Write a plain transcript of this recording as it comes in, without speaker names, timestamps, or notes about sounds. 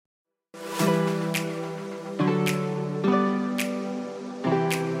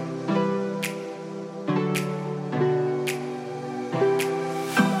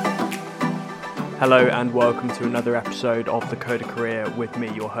Hello and welcome to another episode of The Coder Career with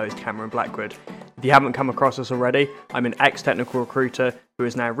me, your host, Cameron Blackwood. If you haven't come across us already, I'm an ex-technical recruiter who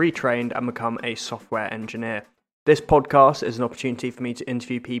has now retrained and become a software engineer. This podcast is an opportunity for me to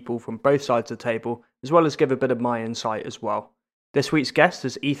interview people from both sides of the table, as well as give a bit of my insight as well. This week's guest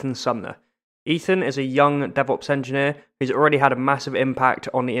is Ethan Sumner. Ethan is a young DevOps engineer who's already had a massive impact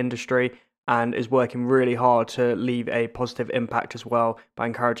on the industry and is working really hard to leave a positive impact as well by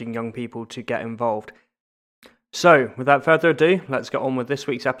encouraging young people to get involved. So, without further ado, let's get on with this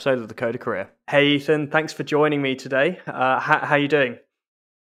week's episode of The Coder Career. Hey Ethan, thanks for joining me today. How are you doing?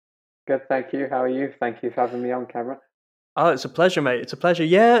 Good, thank you. How are you? Thank you for having me on camera. Oh, it's a pleasure, mate. It's a pleasure.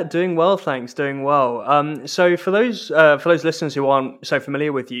 Yeah, doing well, thanks. Doing well. So for those listeners who aren't so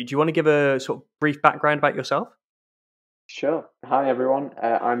familiar with you, do you want to give a sort of brief background about yourself? Sure. Hi, everyone.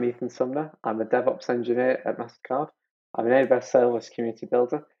 I'm Ethan Sumner. I'm a DevOps engineer at MasterCard. I'm an AWS Serverless community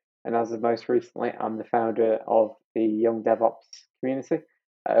builder, and as of most recently, I'm the founder of the Young DevOps community,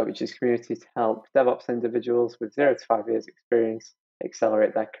 which is a community to help DevOps individuals with 0 to 5 years experience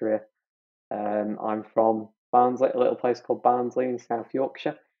accelerate their career. I'm from Barnsley, a little place called Barnsley in South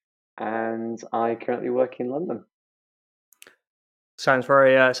Yorkshire, and I currently work in London. Sounds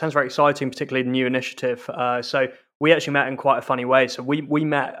very exciting, particularly the new initiative. So we actually met in quite a funny way. So we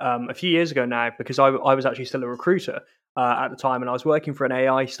met a few years ago now because I was actually still a recruiter at the time, and I was working for an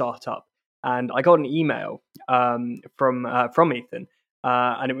AI startup, and I got an email from Ethan.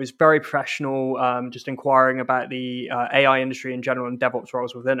 And it was very professional, just inquiring about the AI industry in general and DevOps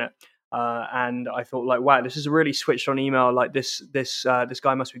roles within it. And I thought, like, wow, this is a really switched on email. Like this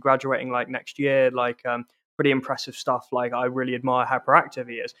guy must be graduating like next year. Like, pretty impressive stuff. Like, I really admire how proactive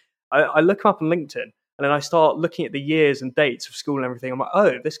he is. I look him up on LinkedIn, and then I start looking at the years and dates of school and everything. I'm like,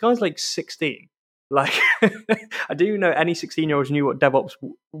 oh, this guy's like 16. Like, I didn't even know any 16-year-olds knew what DevOps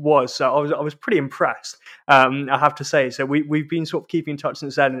was. So I was pretty impressed, I have to say. So we've been sort of keeping in touch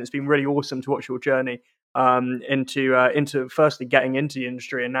since then, and it's been really awesome to watch your journey into firstly getting into the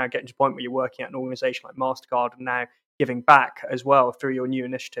industry and now getting to the point where you're working at an organization like MasterCard and now giving back as well through your new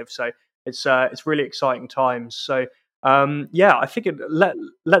initiative. So it's really exciting times. So I figured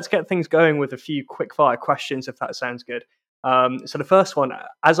let's get things going with a few quick fire questions, if that sounds good. So the first one,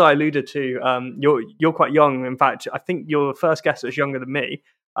 as I alluded to, you're quite young. In fact, I think you're the first guest that's younger than me.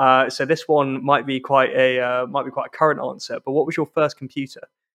 So this one might be quite a current answer. But what was your first computer?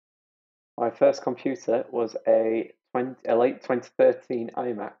 My first computer was a late 2013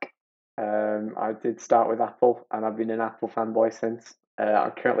 iMac. I did start with Apple, and I've been an Apple fanboy since.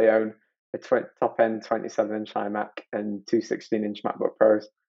 I currently own a top-end 27-inch iMac and two 16-inch MacBook Pros,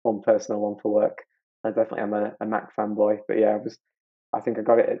 one personal, one for work. I definitely am a Mac fanboy, but yeah, I think I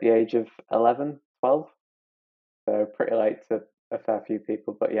got it at the age of 11, 12, so pretty late to a fair few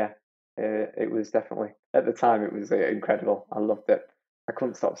people, but yeah, it was definitely, at the time, it was incredible. I loved it. I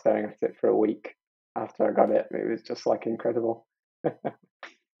couldn't stop staring at it for a week after I got it. It was just like incredible.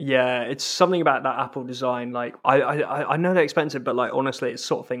 Yeah, it's something about that Apple design. Like, I know they're expensive, but like honestly, it's the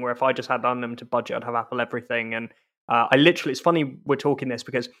sort of thing where if I just had unlimited budget, I'd have Apple everything. And it's funny we're talking this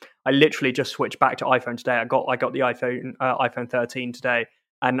because I literally just switched back to iPhone today. I got the iPhone 13 today,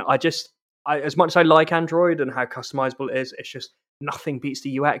 and as much as I like Android and how customizable it is, it's just nothing beats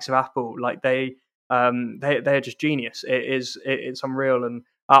the UX of Apple. Like they're just genius. It's unreal. And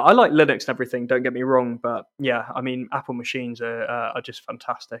I like Linux and everything, don't get me wrong, but yeah, I mean, Apple machines are just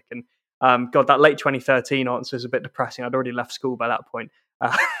fantastic. And God, that late 2013 answer is a bit depressing. I'd already left school by that point.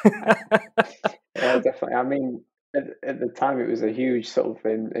 Yeah, definitely. I mean, at the time, it was a huge sort of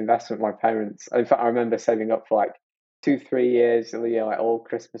investment. My parents, in fact, I remember saving up for like 2, 3 years, like all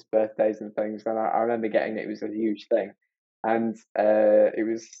Christmas birthdays and things. And I remember getting it. It was a huge thing. And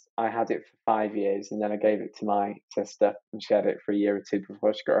I had it for 5 years, and then I gave it to my sister, and she had it for a year or two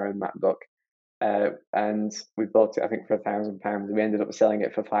before she got her own MacBook. And we bought it, I think, for £1,000, and we ended up selling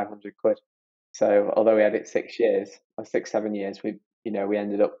it for 500 quid. So although we had it 6 years, or 6, 7 years, we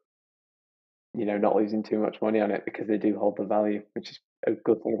ended up, not losing too much money on it because they do hold the value, which is a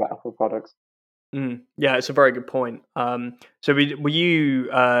good thing about Apple products. Yeah, it's a very good point. So were you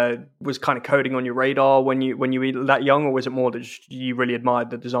was kind of coding on your radar when you were that young, or was it more that you really admired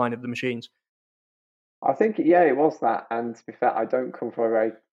the design of the machines? I think, yeah, it was that. And to be fair, I don't come from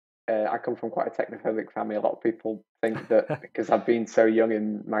I come from quite a technophobic family. A lot of people think that because I've been so young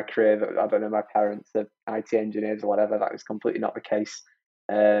in my career that, I don't know, my parents are IT engineers or whatever. That is completely not the case.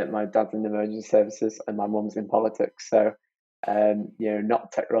 My dad's in emergency services and my mum's in politics. So,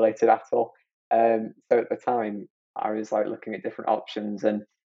 not tech related at all. So at the time, I was like looking at different options, and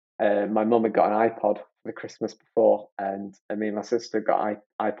my mum had got an iPod for the Christmas before, and me and my sister got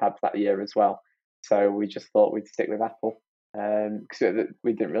iPads that year as well. so we just thought we'd stick with Apple because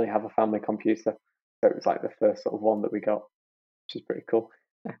we didn't really have a family computer, so it was like the first sort of one that we got, which is pretty cool.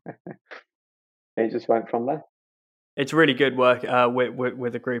 It just went from there. It's really good work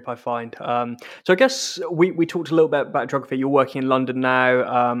with a group, I find. So I guess we talked a little bit about geography. You're working in London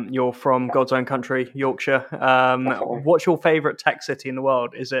now. You're from Yeah, God's own country, Yorkshire. definitely. What's your favourite tech city in the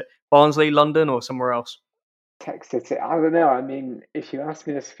world? Is it Barnsley, London, or somewhere else? Tech City. I don't know. I mean, if you asked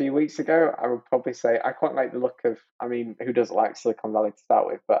me this a few weeks ago, I would probably say I quite like the look of. I mean, who doesn't like Silicon Valley to start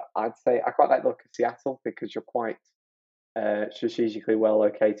with? But I'd say I quite like the look of Seattle because you're quite strategically well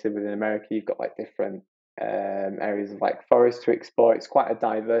located within America. You've got like different areas of like forest to explore. It's quite a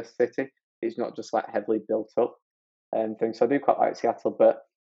diverse city. It's not just like heavily built up and things. So I do quite like Seattle, but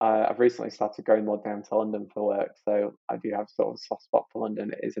I've recently started going more down to London for work. So I do have sort of a soft spot for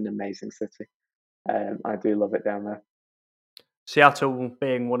London. It is an amazing city. I do love it down there. Seattle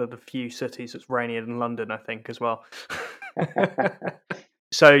being one of the few cities that's rainier than London, I think, as well.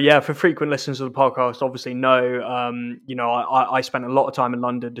 So yeah, for frequent listeners of the podcast, obviously know, I spent a lot of time in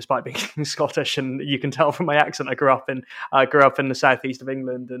London, despite being Scottish, and you can tell from my accent. I grew up in the southeast of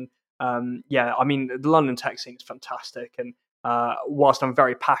England, and yeah, I mean the London tech scene is fantastic. And whilst I'm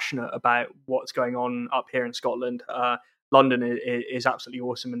very passionate about what's going on up here in Scotland, London is absolutely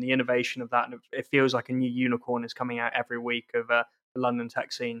awesome, and the innovation of that, and it feels like a new unicorn is coming out every week of the London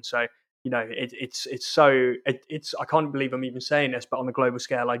tech scene. So it's I can't believe I'm even saying this, but on a global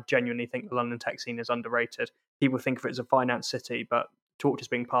scale, I genuinely think the London tech scene is underrated. People think of it as a finance city, but torch is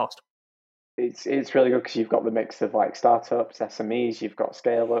being passed. It's really good because you've got the mix of like startups, SMEs, you've got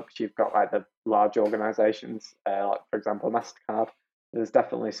scale ups, you've got like the large organizations, like for example Mastercard. There's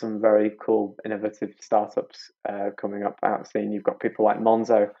definitely some very cool, innovative startups coming up out soon. You've got people like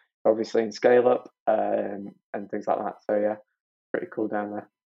Monzo, obviously in scale up, and things like that. So yeah, pretty cool down there.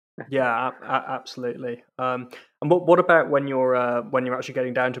 Yeah, absolutely. And what about when you're actually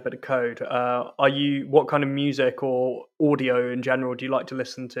getting down to a bit of code? Are you what kind of music or audio in general do you like to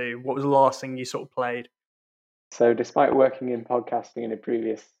listen to? What was the last thing you sort of played? So, despite working in podcasting in a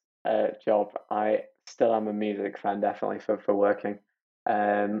previous job, I still am a music fan, definitely for working.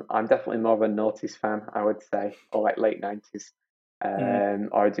 I'm definitely more of a noughties fan, I would say, or like late 90s. Mm,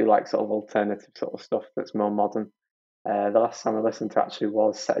 Or I do like sort of alternative sort of stuff that's more modern. The last song I listened to actually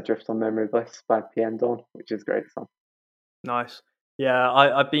was Set Adrift on Memory Bliss by PM Dawn, which is a great song. nice. Yeah,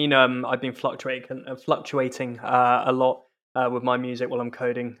 I've been fluctuating a lot with my music while I'm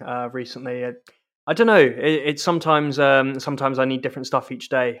coding recently. I don't know. It's sometimes I need different stuff each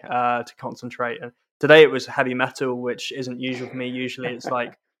day to concentrate. And today it was heavy metal, which isn't usual for me. Usually it's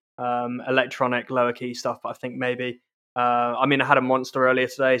like electronic, lower key stuff. But I think maybe I mean I had a monster earlier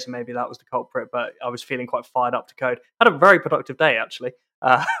today, so maybe that was the culprit. But I was feeling quite fired up to code. Had a very productive day actually.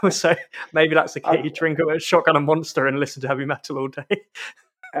 So maybe that's the I, key. Drink a shotgun and monster and listen to heavy metal all day.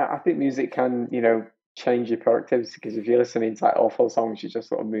 I think music can, change your productivity because if you're listening to like awful songs, you just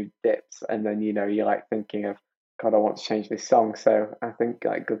sort of mood dips, and then you're like thinking of, God, I want to change this song. So I think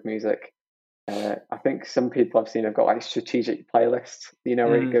like good music. I think some people I've seen have got like strategic playlists,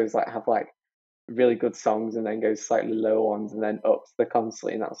 where it Mm, goes like have like really good songs and then goes slightly lower ones and then ups the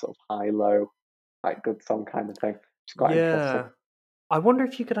constantly in that sort of high low, like good song kind of thing. Which is quite interesting. yeah. I wonder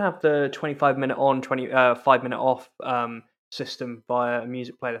if you could have the 25-minute on, 5-minute off system via a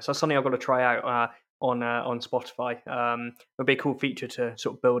music playlist. That's something I've got to try out on Spotify. It'd be a cool feature to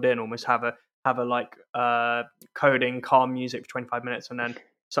sort of build in, almost have a like coding calm music for 25 minutes, and then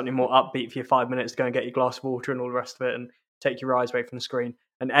something more upbeat for your 5 minutes to go and get your glass of water and all the rest of it, and take your eyes away from the screen.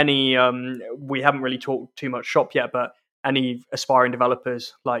 And any we haven't really talked too much shop yet, but any aspiring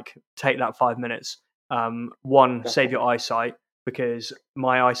developers like take that 5 minutes. One, save Definitely. your eyesight because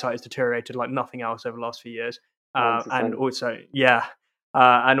my eyesight has deteriorated like nothing else over the last few years. Mine's the And same. also, yeah,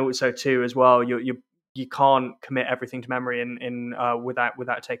 and also too as well, you can't commit everything to memory in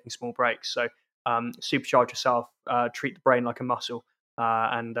without taking small breaks. So supercharge yourself, treat the brain like a muscle,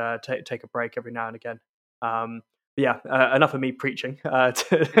 and take a break every now and again. But yeah, enough of me preaching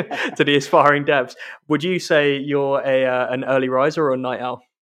to the aspiring devs. Would you say you're a an early riser or a night owl?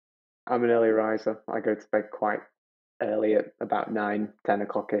 I'm an early riser. I go to bed quite early at about 9, 10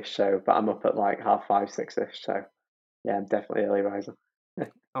 o'clock ish. So, but I'm up at like half 5, 6 ish. So, yeah, I'm definitely early riser.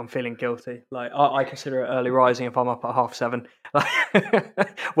 I'm feeling guilty. Like I consider it early rising if I'm up at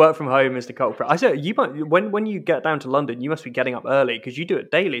 7:30. Work from home is the culprit. I said you might when you get down to London, you must be getting up early because you do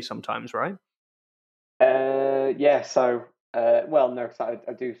it daily sometimes, right? Yeah. So, well, no, 'cause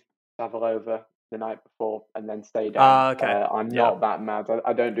I do travel over the night before and then stay down. Ah, okay. I'm Yeah, not that mad.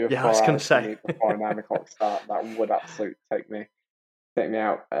 I don't do a yeah. I was 4 gonna hours say. commute before a 9 o'clock start. That would absolutely take me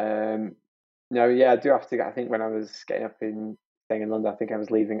out. No, yeah, I do have to get. I think when I was staying in London, I think I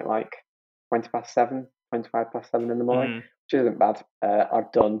was leaving at like 7, 25 past 7 in the morning, Mm, which isn't bad.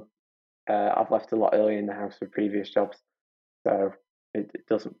 I've left a lot early in the house for previous jobs, so it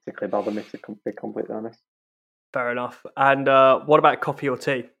doesn't particularly bother me to be completely honest. fair enough. And what about coffee or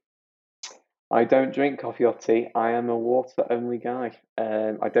tea? I don't drink coffee or tea. I am a water only guy.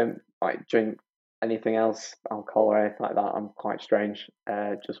 I don't like drink anything else, alcohol or anything like that. I'm quite strange.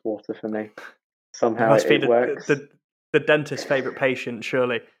 Just water for me. You Somehow must be it works. the dentist's favorite patient,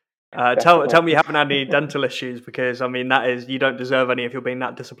 surely. Tell Definitely. me you haven't had any dental issues, because I mean that is, you don't deserve any if you're being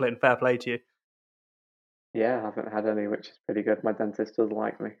that disciplined. Fair play to you. Yeah, I haven't had any, which is pretty good. My dentist does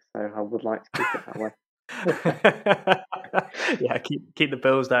like me, so I would like to keep it that way. Yeah, keep the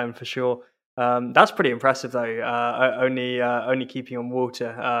bills down for sure. That's pretty impressive though. Only keeping on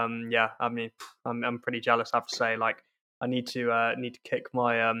water. Yeah, I mean, I'm pretty jealous. I have to say, like, I need to kick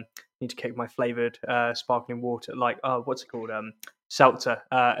my flavored sparkling water, like, what's it called, seltzer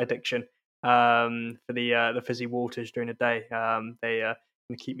addiction. For the fizzy waters during the day. They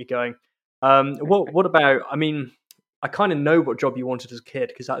gonna keep me going. What about? I mean, I kind of know what job you wanted as a kid,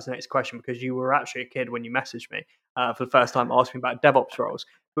 because that's the next question, because you were actually a kid when you messaged me for the first time asking about DevOps roles.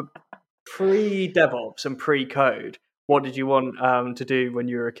 But pre DevOps and pre code, what did you want to do when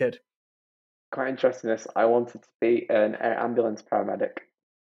you were a kid? Quite interesting. This I wanted to be an air ambulance paramedic.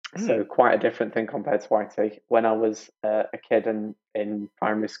 Hmm. So quite a different thing compared to YT. When I was a kid and in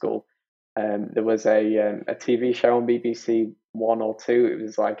primary school, there was a TV show on BBC One or Two. It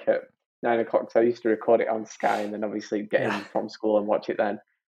was like at 9 o'clock. So I used to record it on Sky and then obviously get Yeah. in from school and watch it then.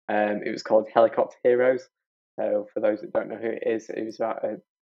 It was called Helicopter Heroes. So for those that don't know who it was about a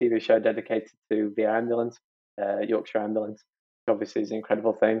TV show dedicated to the ambulance, Yorkshire Ambulance. Obviously, is an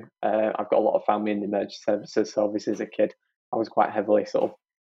incredible thing. I've got a lot of family in the emergency services, so obviously as a kid, I was quite heavily sort of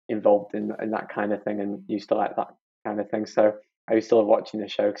involved in that kind of thing and used to like that kind of thing. So I used to love watching the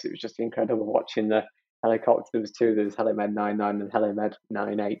show because it was just incredible watching the helicopter. There was two. There was Helimed 99 and Helimed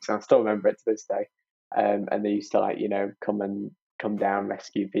 98. So I still remember it to this day. And they used to like come down,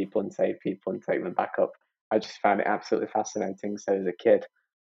 rescue people and save people and take them back up. I just found it absolutely fascinating. So as a kid,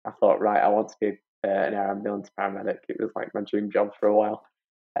 I thought, right, I want to be an air ambulance paramedic. It was like my dream job for a while.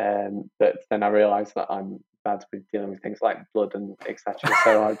 But then I realised that I'm bad with dealing with things like blood and etc.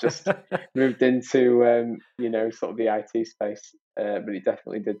 So I just moved into sort of the IT space. But it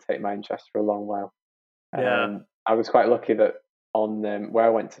definitely did take my interest for a long while. Yeah. I was quite lucky that on where I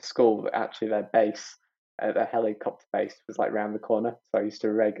went to school, actually their base, their helicopter base was like round the corner. So I used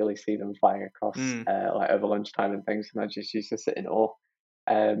to regularly see them flying across Mm. like over lunchtime and things, and I just used to sit in awe.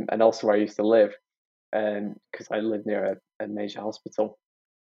 And also where I used to live, because I lived near a major hospital.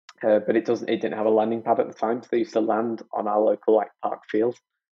 But it didn't have a landing pad at the time, so they used to land on our local like park field,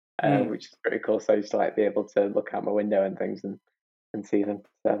 Mm. which is pretty cool. So I used to like be able to look out my window and things and see them.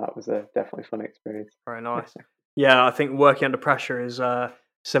 So that was a definitely fun experience. Very nice. Yeah, I think working under pressure is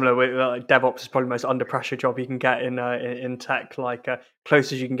similar. With like DevOps is probably the most under pressure job you can get in tech. Like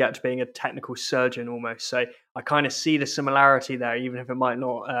close as you can get to being a technical surgeon almost. So I kind of see the similarity there, even if it might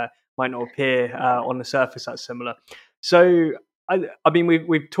not appear on the surface that's similar. So I mean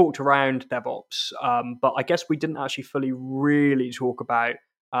we've talked around DevOps, but I guess we didn't actually fully really talk about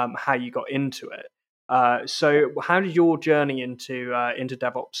how you got into it. So how did your journey into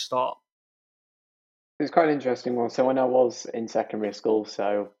DevOps start? It's quite an interesting one. So when I was in secondary school,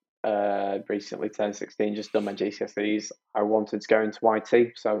 so recently turned 16, just done my GCSEs, I wanted to go into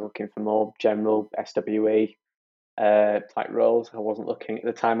IT. So I was looking for more general SWE type roles. I wasn't looking at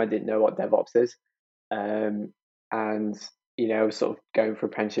the time. I didn't know what DevOps is, and sort of going for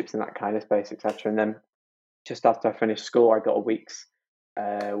apprenticeships in that kind of space, etc. And then just after I finished school, I got a week's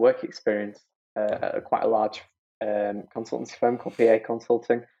work experience at quite a large consultancy firm called PA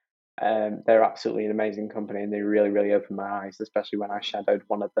Consulting. They're absolutely an amazing company, and they really, really opened my eyes, especially when I shadowed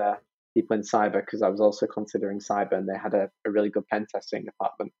one of their people in cyber, because I was also considering cyber, and they had a really good pen testing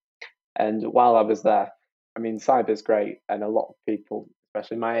department. And while I was there, I mean, cyber's great, and a lot of people,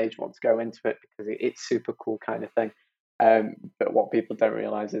 especially my age, want to go into it because it's super cool kind of thing. But what people don't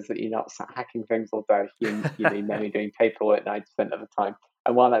realize is that you're not sat hacking things all day. You're mainly doing paperwork 90% of the time.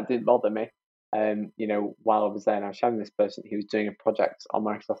 And while that didn't bother me, while I was there and I was showing this person, he was doing a project on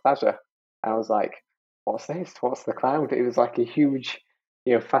Microsoft Azure. And I was like, what's this? What's the cloud? It was like a huge,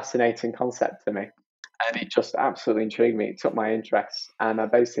 fascinating concept to me. And it just absolutely intrigued me. It took my interest. And I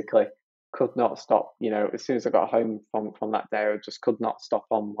basically could not stop. As soon as I got home from that day, I just could not stop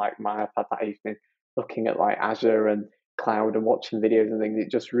on like my iPad that evening, looking at like Azure and cloud and watching videos and things.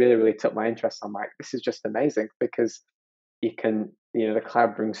 It just really, really took my interest. I'm like, this is just amazing because you can the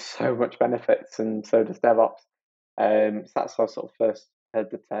cloud brings so much benefits, and so does DevOps. So that's how I sort of first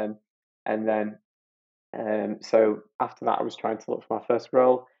heard the term, and then so after that, I was trying to look for my first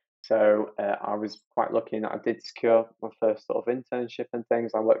role. So I was quite lucky in that I did secure my first sort of internship and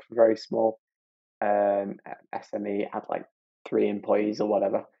things. I worked for a very small SME, had like 3 employees or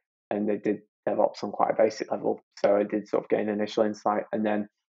whatever, and they did DevOps on quite a basic level. So I did sort of gain initial insight, and then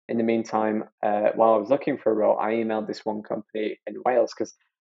in the meantime, while I was looking for a role, I emailed this one company in Wales because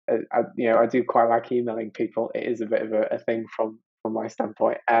I do quite like emailing people. It is a bit of a thing from my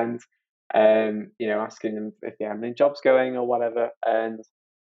standpoint, and asking them if they have any jobs going or whatever. And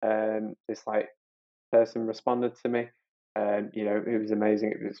this like person responded to me. It was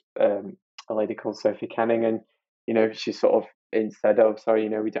amazing. It was a lady called Sophie Canning, and she sort of said, "Oh, sorry,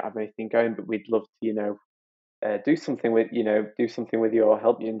 we don't have anything going, but we'd love to, do something with you or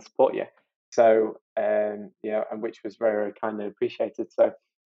help you and support you." So and which was very, very kind and appreciated. So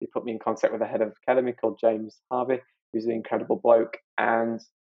he put me in contact with the head of academy called James Harvey, who's an incredible bloke, and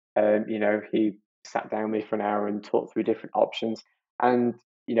he sat down with me for an hour and talked through different options. And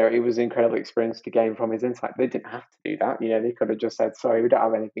it was an incredible experience to gain from his insight. They didn't have to do that. They could have just said, "Sorry, we don't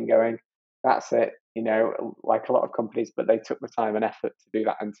have anything going." That's it. Like a lot of companies, but they took the time and effort to do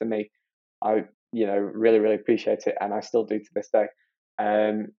that. And to me, I really, really appreciate it, and I still do to this day.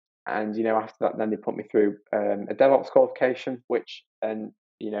 And after that, then they put me through a DevOps qualification, which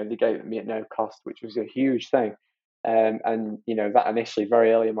they gave it me at no cost, which was a huge thing. And that initially,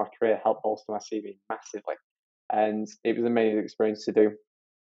 very early in my career, helped bolster my CV massively, and it was an amazing experience to do.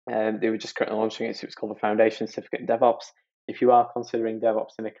 They were just currently launching it, so it's called the Foundation Certificate in DevOps. If you are considering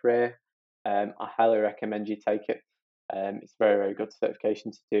DevOps in a career, I highly recommend you take it. It's a very, very good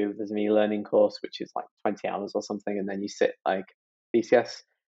certification to do. There's an e-learning course, which is like 20 hours or something, and then you sit like BCS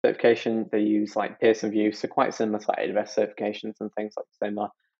certification. They use like Pearson VUE, so quite similar to like AWS certifications and things like the same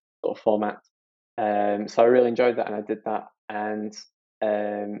sort of format. So I really enjoyed that, and I did that, and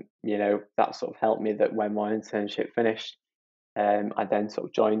that sort of helped me that when my internship finished, I then sort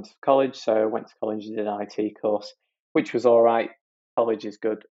of joined college. So I went to college and did an IT course, which was all right. College is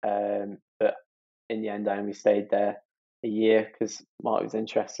good, but in the end, I only stayed there a year because while it was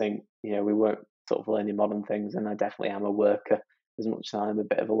interesting, we weren't sort of learning modern things, and I definitely am a worker as much as I'm a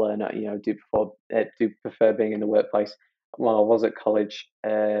bit of a learner. Do prefer being in the workplace. While I was at college,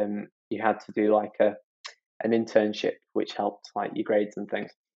 you had to do like an internship, which helped like your grades and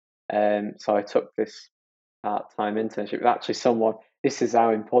things. So I took this part-time internship with actually someone. This is how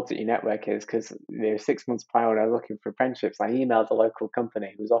important your network is, because 6 months prior when I was looking for apprenticeships, I emailed a local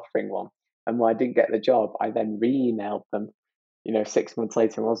company who was offering one, and when I didn't get the job, I then re-emailed them. 6 months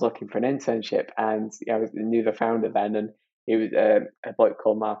later, when I was looking for an internship, and I knew the founder then, and he was a bloke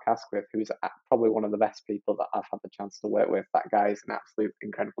called Mark Asquith, who was probably one of the best people that I've had the chance to work with. That guy is an absolute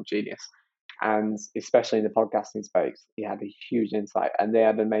incredible genius, and especially in the podcasting space, he had a huge insight, and they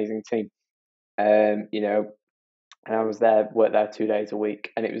had an amazing team. And I was there, worked there 2 days a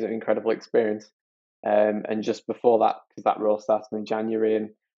week, and it was an incredible experience. And just before that, because that role started in January, and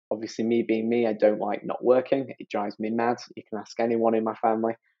obviously me being me, I don't like not working. It drives me mad. You can ask anyone in my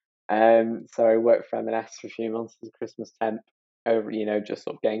family. So I worked for M&S for a few months as a Christmas temp, over just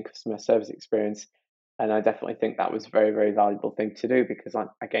sort of getting customer service experience. And I definitely think that was a very, very valuable thing to do, because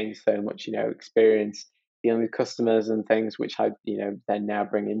I gained so much experience dealing with customers and things, which I then now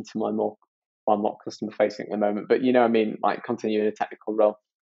bring into my more. Well, I'm not customer facing at the moment, but I mean, like continuing a technical role.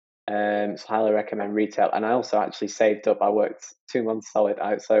 So highly recommend retail. And I also actually saved up. I worked 2 months solid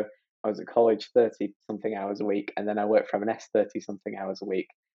out. So I was at college 30 something hours a week, and then I worked from M&S 30 something hours a week.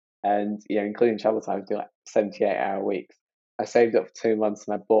 And including travel time, I do like 78-hour weeks. I saved up for 2 months,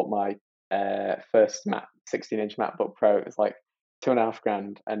 and I bought my first 16-inch MacBook Pro. It was like 2.5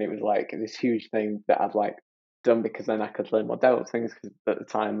 grand, and it was like this huge thing that I'd like done, because then I could learn more DevOps things, because at the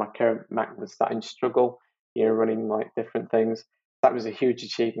time my current Mac was starting to struggle, running like different things. That was a huge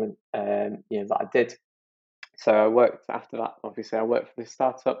achievement, that I did. So I worked after that. Obviously, I worked for this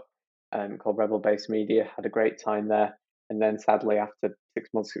startup called Rebel Base Media. Had a great time there, and then sadly, after 6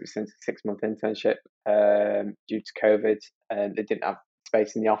 months, it was a 6-month internship due to COVID. They didn't have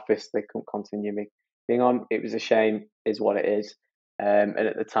space in the office. They couldn't continue me being on. It was a shame, is what it is. And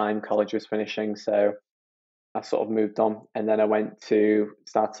at the time, college was finishing, so I sort of moved on, and then I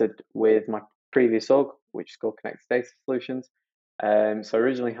started with my previous org, which is called Connected Data Solutions. So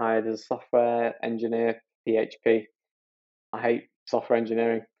originally hired as a software engineer, PHP. I hate software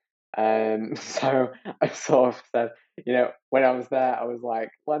engineering. So I sort of said, when I was there, I was like,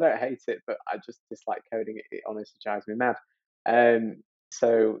 well, I don't hate it, but I just dislike coding. It honestly drives me mad.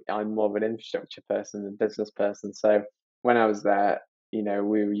 So I'm more of an infrastructure person than business person. So when I was there, we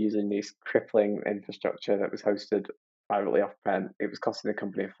were using this crippling infrastructure that was hosted privately off-prem. It was costing the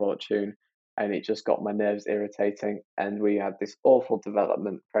company a fortune, and it just got my nerves irritating. And we had this awful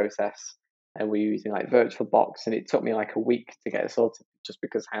development process, and we were using like VirtualBox, and it took me like a week to get it sorted just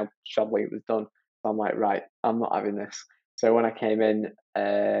because how shoddily it was done. So I'm like, right, I'm not having this. So when I came in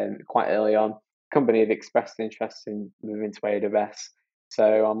quite early on, company had expressed interest in moving to AWS.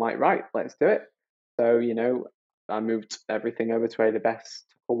 So I'm like, right, let's do it. So, I moved everything over to AWS,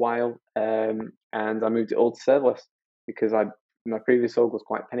 took a while, and I moved it all to serverless because my previous org was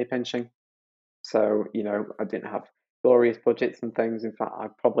quite penny pinching. So, I didn't have glorious budgets and things. In fact, I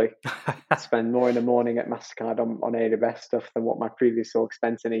probably spend more in the morning at MasterCard on AWS stuff than what my previous org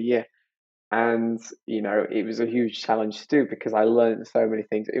spent in a year. And, it was a huge challenge to do because I learned so many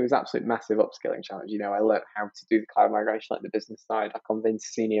things. It was absolute massive upskilling challenge. I learned how to do the cloud migration like the business side. I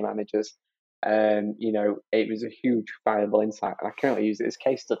convinced senior managers. It was a huge valuable insight. And I currently use it as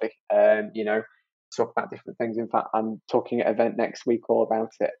case study, talk about different things. In fact, I'm talking at an event next week all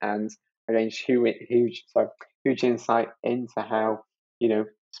about it. And again, huge insight into how,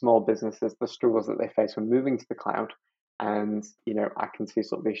 small businesses, the struggles that they face when moving to the cloud, and I can see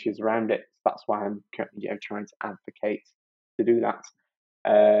sort of issues around it. So that's why I'm currently trying to advocate to do that.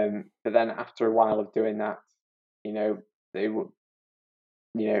 But then after a while of doing that, they would,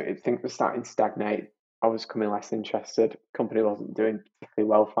 things were starting to stagnate. I was becoming less interested. Company wasn't doing particularly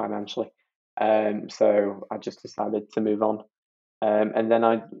well financially, so I just decided to move on. And then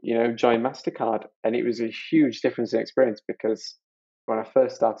I, joined Mastercard, and it was a huge difference in experience because when I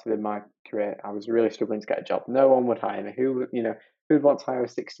first started in my career, I was really struggling to get a job. No one would hire me. Who'd want to hire a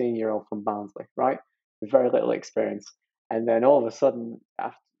 16-year-old from Barnsley, right? With very little experience. And then all of a sudden,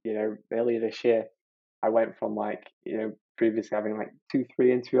 after, earlier this year, I went from previously having like 2,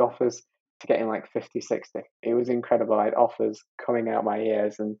 3 interview offers to getting like 50, 60. It was incredible. I had offers coming out my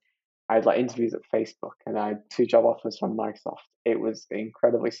ears, and I had like interviews at Facebook, and I had 2 job offers from Microsoft. It was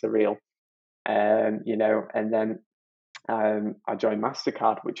incredibly surreal. And then I joined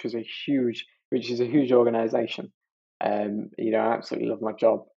Mastercard, which is a huge organization. I absolutely love my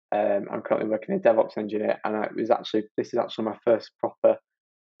job. I'm currently working as a DevOps engineer, and this is actually my first proper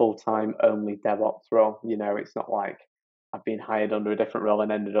full-time only DevOps role. It's not like I've been hired under a different role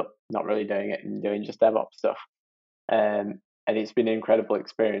and ended up not really doing it and doing just DevOps stuff. And it's been an incredible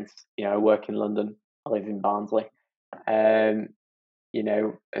experience. I work in London. I live in Barnsley. Um,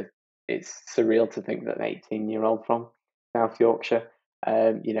 it's surreal to think that an 18-year-old from South Yorkshire,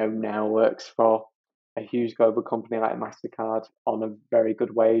 now works for a huge global company like Mastercard on a very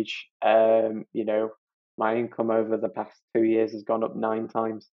good wage. My income over the past 2 years has gone up 9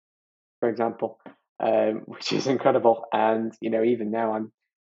 times, for example, which is incredible. And even now, I'm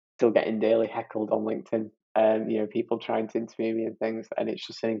still getting daily heckled on LinkedIn. People trying to interview me and things, and it's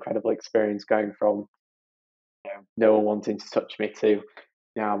just an incredible experience going from no one wanting to touch me to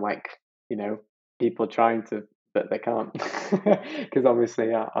now I'm like people trying to, but they can't because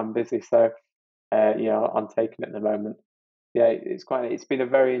obviously I'm busy. So I'm taking it at the moment. Yeah, it's been a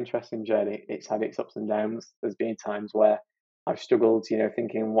very interesting journey. It's had its ups and downs. There's been times where I've struggled,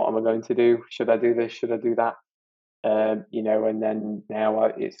 thinking, what am I going to do? Should I do this? Should I do that? And then now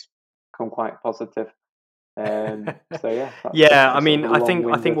it's become quite positive. So yeah, that's Yeah, my I sort mean, of a I think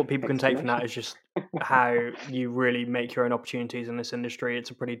long-winded what people can take from that explanation. is just how you really make your own opportunities in this industry. It's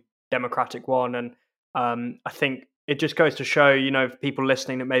a pretty democratic one, and I think it just goes to show, for people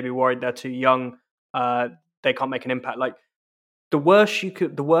listening that may be worried they're too young, uh, they can't make an impact. Like the worst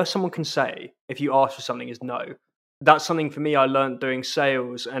someone can say if you ask for something is no. That's something for me I learned doing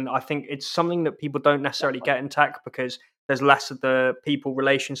sales, and I think it's something that people don't necessarily Definitely. get in tech because there's less of the people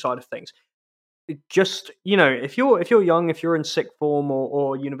relation side of things. Just if you're young, if you're in sixth form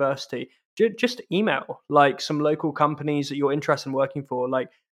or university, just email like some local companies that you're interested in working for, like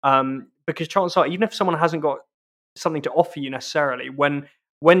because chances are, even if someone hasn't got something to offer you necessarily, when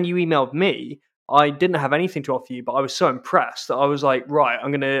you emailed me, I didn't have anything to offer you, but I was so impressed that I was like, right,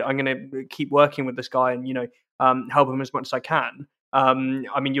 I'm gonna keep working with this guy and help him as much as I can. I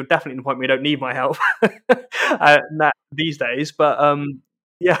mean, you're definitely in the point where you don't need my help these days, but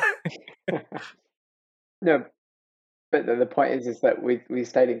yeah. No, but the point is that we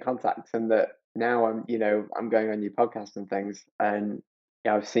stayed in contact, and that now I'm going on your podcast and things, and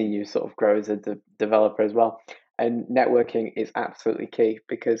I've seen you sort of grow as a developer as well. And networking is absolutely key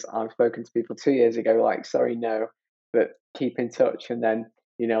because I've spoken to people 2 years ago, like, sorry, no, but keep in touch. And then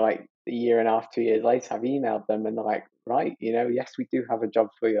like a year and a half, 2 years later, I've emailed them, and they're like, right, yes, we do have a job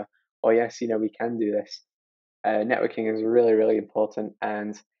for you, or yes, we can do this. Networking is really, really important,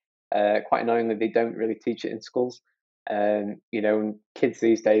 and quite annoyingly, they don't really teach it in schools. Kids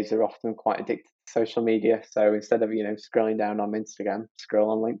these days are often quite addicted to social media. So instead of scrolling down on Instagram,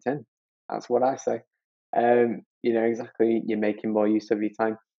 scroll on LinkedIn. That's what I say. Exactly. You're making more use of your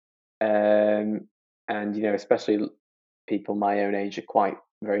time, and especially people my own age are quite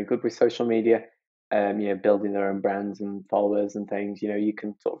very good with social media. Building their own brands and followers and things. You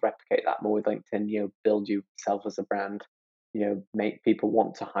can sort of replicate that more with LinkedIn. Build yourself as a brand. Make people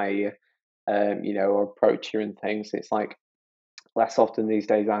want to hire you. Or approach you and things. It's like less often these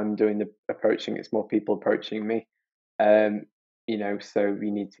days I'm doing the approaching. It's more people approaching me. So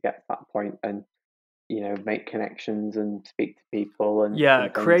you need to get to that point and make connections and speak to people and Yeah,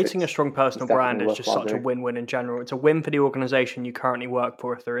 and things. creating a strong It's personal brand definitely is just worthwhile such a doing. win-win in general. It's a win for the organization you currently work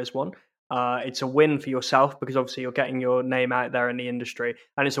for, if there is one. It's a win for yourself because obviously you're getting your name out there in the industry,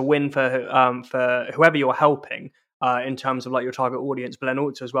 and it's a win for whoever you're helping in terms of like your target audience. But then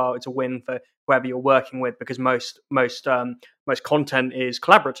also as well, it's a win for whoever you're working with because most content is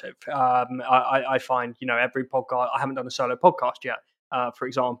collaborative. I find every podcast. I haven't done a solo podcast yet, for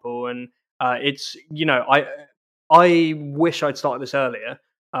example, and it's I wish I'd started this earlier.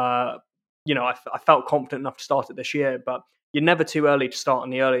 Uh, I felt confident enough to start it this year, but you're never too early to start,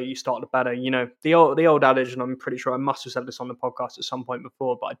 and the earlier you start, the better. The old adage, and I'm pretty sure I must have said this on the podcast at some point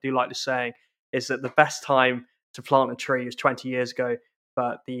before, but I do like the saying, is that the best time to plant a tree was 20 years ago,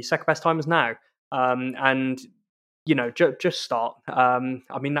 but the second best time is now. And just start. I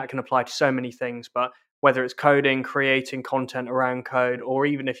mean, that can apply to so many things, but whether it's coding, creating content around code, or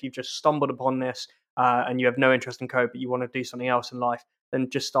even if you've just stumbled upon this and you have no interest in code, but you want to do something else in life, then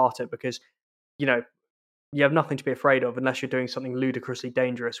just start it because you know you have nothing to be afraid of unless you're doing something ludicrously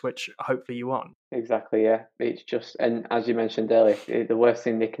dangerous, which hopefully you aren't. Exactly. Yeah. It's just, and as you mentioned earlier, the worst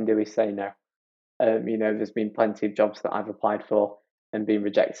thing they can do is say no. There's been plenty of jobs that I've applied for and been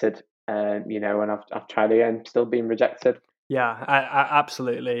rejected. And I've tried again, still being rejected. Yeah,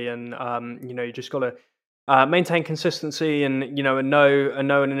 absolutely, and you just got to maintain consistency, and a no in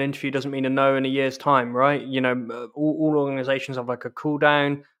an interview doesn't mean a no in a year's time, right? All organizations have like a cool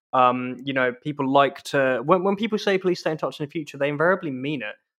down. People like to when people say please stay in touch in the future, they invariably mean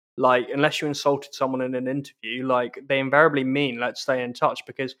it. Like unless you insulted someone in an interview, like they invariably mean let's stay in touch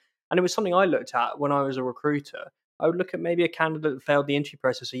because. And it was something I looked at when I was a recruiter. I would look at maybe a candidate that failed the interview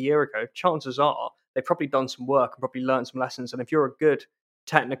process a year ago. Chances are they've probably done some work and probably learned some lessons. And if you're a good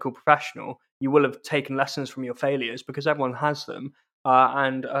technical professional, you will have taken lessons from your failures because everyone has them,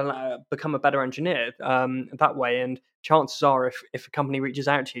 and become a better engineer that way. And chances are, if a company reaches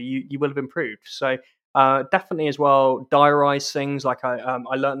out to you, you will have improved. So definitely as well, diarize things. Like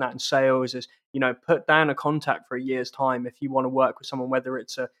I learned that in sales is put down a contact for a year's time if you want to work with someone, whether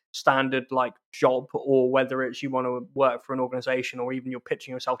it's a standard like job or whether it's you want to work for an organization or even you're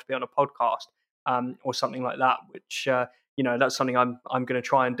pitching yourself to be on a podcast or something like that. Which that's something I'm going to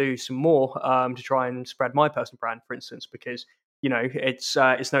try and do some more to try and spread my personal brand, for instance, because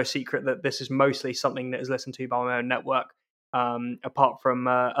it's no secret that this is mostly something that is listened to by my own network. Apart from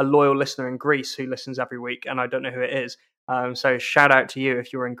a loyal listener in Greece who listens every week, and I don't know who it is. So shout out to you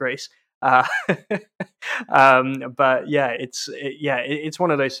if you're in Greece. Uh, but yeah, it's one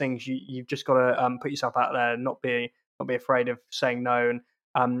of those things you've just got to put yourself out there, and not be afraid of saying no.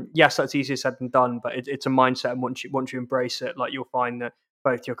 And yes, that's easier said than done, but it's a mindset. And once you embrace it, like you'll find that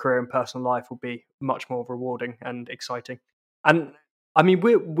both your career and personal life will be much more rewarding and exciting. And I mean,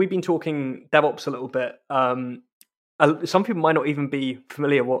 we've been talking DevOps a little bit. Some people might not even be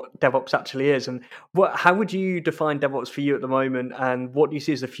familiar what DevOps actually is, and how would you define DevOps for you at the moment, and what do you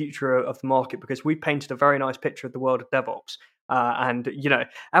see as the future of the market? Because we've painted a very nice picture of the world of DevOps, and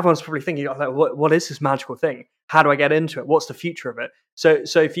everyone's probably thinking, like, what is this magical thing? How do I get into it? What's the future of it? So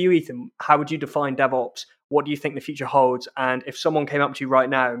for you, Ethan, how would you define DevOps? What do you think the future holds? And if someone came up to you right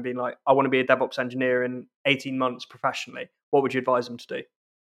now and being like, I want to be a DevOps engineer in 18 months professionally, what would you advise them to do?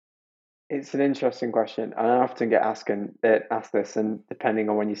 It's an interesting question, and I often get asked this, and depending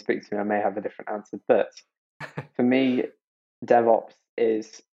on when you speak to me, I may have a different answer. But for me, DevOps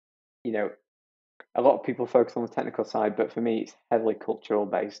is, you know, a lot of people focus on the technical side, but for me, it's heavily cultural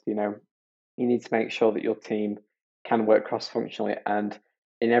based. You need to make sure that your team can work cross functionally. And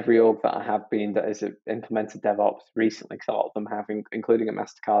in every org that I have been that has implemented DevOps recently, because a lot of them have, including at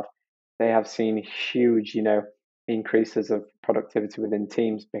MasterCard, they have seen huge, increases of productivity within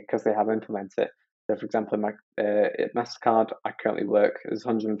teams because they have implemented it. So, for example, at MasterCard, I currently work, there's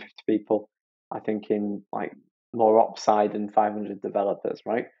 150 people, I think, in like more ops side and 500 developers,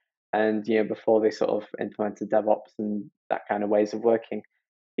 right? And before they sort of implemented DevOps and that kind of ways of working,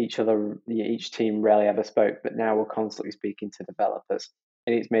 each team rarely ever spoke, but now we're constantly speaking to developers,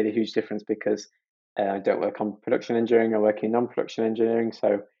 and it's made a huge difference because I don't work on production engineering. I work in non-production engineering,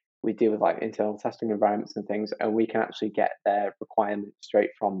 so we deal with like internal testing environments and things, and we can actually get their requirements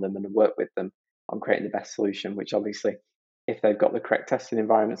straight from them and work with them on creating the best solution. Which obviously, if they've got the correct testing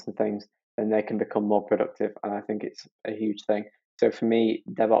environments and things, then they can become more productive. And I think it's a huge thing. So for me,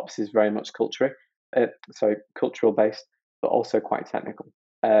 DevOps is very much cultural based, but also quite technical.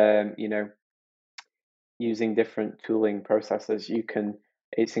 You know, using different tooling processes, you can.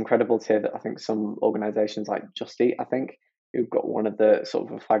 It's incredible to hear that I think some organizations like Just Eat, I think, who've got one of the sort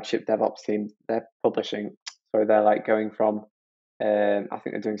of a flagship DevOps teams, they're publishing. So they're like going from, I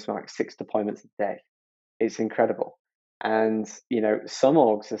think they're doing something like 6 deployments a day. It's incredible. And, some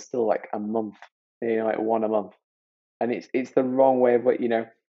orgs are still like a month, like one a month. And it's the wrong way of what,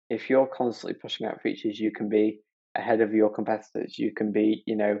 if you're constantly pushing out features, you can be ahead of your competitors. You can be,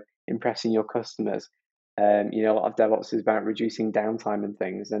 impressing your customers. A lot of DevOps is about reducing downtime and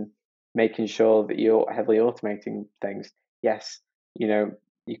things and making sure that you're heavily automating things. Yes, you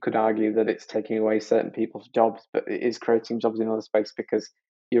could argue that it's taking away certain people's jobs, but it is creating jobs in other space because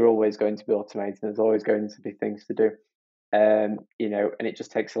you're always going to be automating. There's always going to be things to do. And it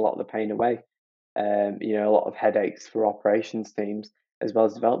just takes a lot of the pain away. A lot of headaches for operations teams as well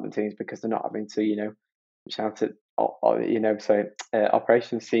as development teams because they're not having to, shout at,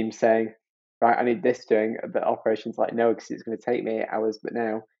 operations teams saying, right, I need this doing, but operations like, no, because it's going to take me 8 hours. But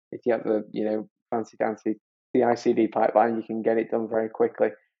now, if you have a, fancy CI/CD pipeline, you can get it done very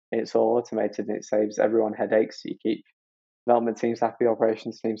quickly. It's all automated and it saves everyone headaches. You keep development teams happy,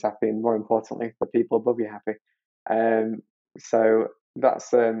 operations teams happy, and more importantly, the people above you happy. So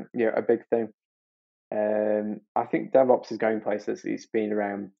that's a big thing. I think DevOps is going places. It's been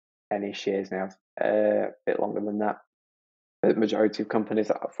around 10-ish years now, a bit longer than that. The majority of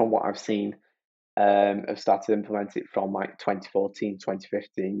companies, from what I've seen, have started implementing it from like 2014,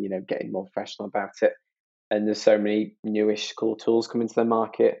 2015, getting more professional about it. And there's so many newish cool tools coming to the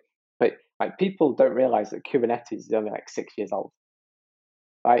market. But like people don't realize that Kubernetes is only like 6 years old.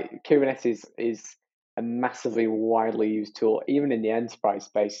 Like Kubernetes is a massively widely used tool, even in the enterprise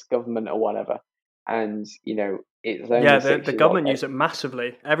space, government or whatever. And it's only Yeah, 6 the years old. government use it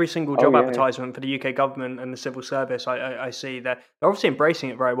massively. Every single Oh job yeah, advertisement for the UK government and the civil service, I see they're obviously embracing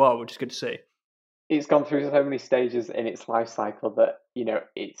it very well, which is good to see. it's gone through so many stages in its life cycle that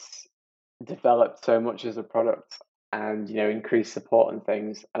it's developed so much as a product and increased support and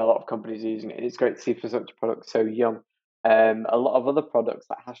things, and a lot of companies are using it. It's great to see for such a product so young. A lot of other products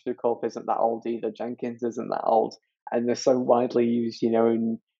like HashiCorp isn't that old either. Jenkins isn't that old, and they're so widely used.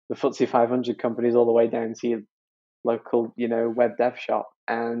 In the FTSE 500 companies all the way down to your local, web dev shop,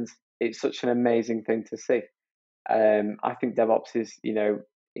 and it's such an amazing thing to see. I think DevOps is,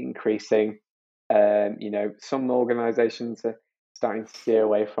 increasing. Some organizations are starting to steer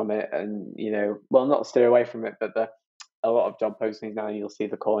away from it, and well, not steer away from it, but a lot of job postings now you'll see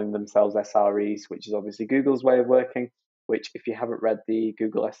they're calling themselves SREs, which is obviously Google's way of working. Which, if you haven't read the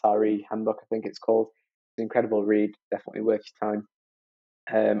Google SRE handbook, I think it's called, it's an incredible read. Definitely worth your time.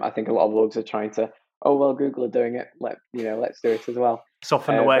 I think a lot of blogs are trying to, oh well, Google are doing it. Let's do it as well.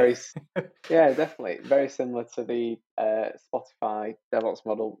 Soften the way. Yeah, definitely. Very similar to the Spotify DevOps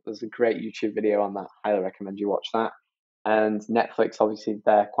model. There's a great YouTube video on that. Highly recommend you watch that. And Netflix, obviously,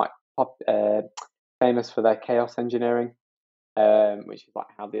 they're quite famous for their chaos engineering, which is like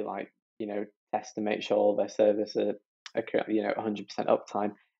how they test to make sure all their servers are 100%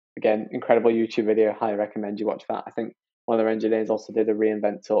 uptime. Again, incredible YouTube video. Highly recommend you watch that. I think one of their engineers also did a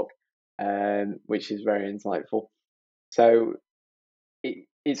reInvent talk, which is very insightful. So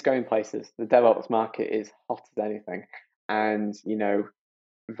it's going places. The DevOps market is hot as anything, and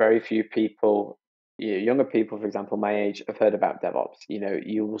very few people, younger people, for example, my age, have heard about DevOps.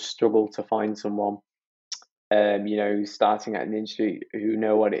 You will struggle to find someone, who's starting out in the industry who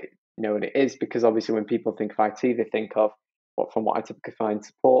know what it is, because obviously when people think of IT, they think of from what I typically find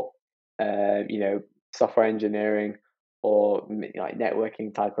support, software engineering, or like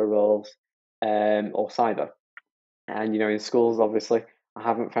networking type of roles, or cyber. And in schools, obviously, I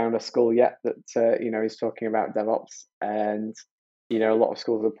haven't found a school yet that is talking about DevOps. And a lot of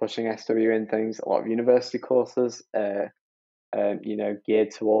schools are pushing SW in things. A lot of university courses, geared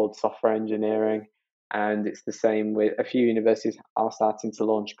towards software engineering. And it's the same with a few universities are starting to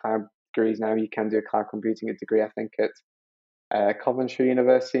launch cloud degrees now. You can do a cloud computing degree, I think, at Coventry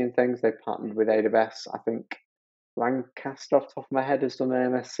University and things. They've partnered with AWS. I think Lancaster, off the top of my head, has done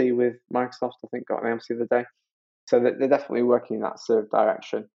an MSc with Microsoft. I think got an MSc the other day. So they're definitely working in that sort of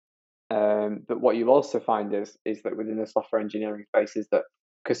direction. But what you also find is that within the software engineering space is that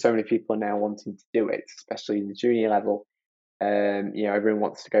because so many people are now wanting to do it, especially in the junior level, everyone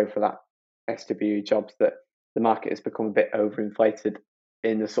wants to go for that SWE jobs that the market has become a bit overinflated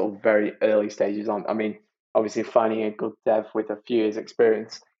in the sort of very early stages on. I mean, obviously finding a good dev with a few years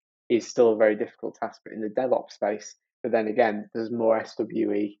experience is still a very difficult task, but in the DevOps space, but then again, there's more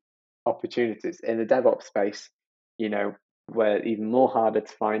SWE opportunities in the DevOps space, were even more harder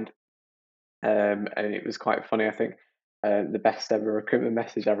to find. And it was quite funny. I think the best ever recruitment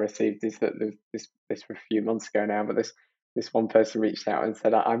message I've received is that this was a few months ago now, but this one person reached out and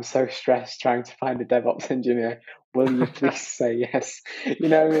said, "I'm so stressed trying to find a DevOps engineer. Will you please say yes?" It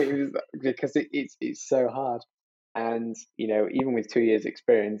was because it's so hard, and even with 2 years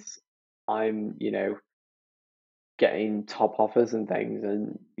experience, I'm getting top offers and things,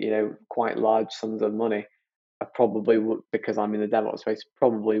 and quite large sums of money. I probably would, because I'm in the DevOps space,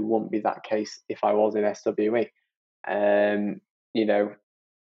 probably wouldn't be that case if I was in SWE. Um, you know,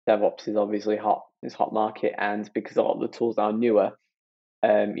 DevOps is obviously hot. It's hot market, and because a lot of the tools are newer,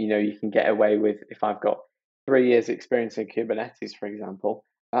 you can get away with, if I've got 3 years experience in Kubernetes, for example,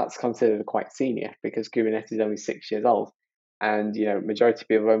 that's considered quite senior because Kubernetes is only 6 years old, and majority of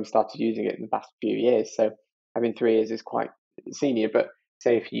people have only started using it in the past few years. So having 3 years is quite senior. But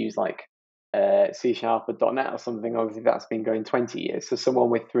say if you use like C# or .NET or something, obviously that's been going 20 years. So someone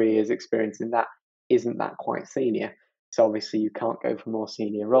with 3 years experience in that isn't that quite senior. So obviously you can't go for more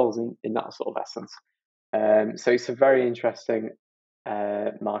senior roles in that sort of essence. So it's a very interesting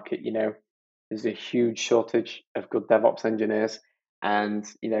market. There's a huge shortage of good DevOps engineers, and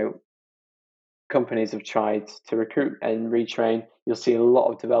companies have tried to recruit and retrain. You'll see a lot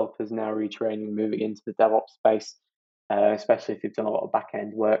of developers now retraining, moving into the DevOps space, especially if they've done a lot of back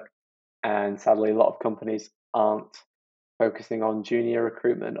end work. And sadly, a lot of companies aren't focusing on junior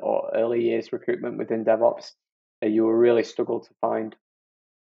recruitment or early years recruitment within DevOps. You will really struggle to find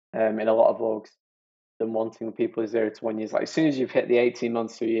in a lot of orgs than wanting people 0 to 1 years. Like as soon as you've hit the 18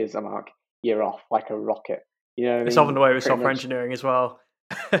 months, 2 years mark, you're off like a rocket. You know what I It's mean? often the way with Pretty software much. engineering as well.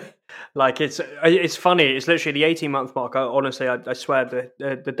 Like it's funny. It's literally the 18-month mark. Honestly, I swear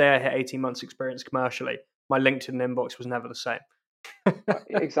the day I hit 18 months experience commercially, my LinkedIn inbox was never the same.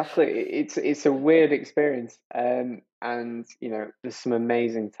 Exactly. It's a weird experience, and there's some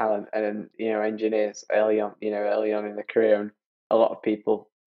amazing talent and engineers early on in the career, and a lot of people,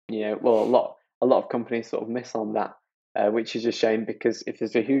 well, a lot of companies sort of miss on that, which is a shame because if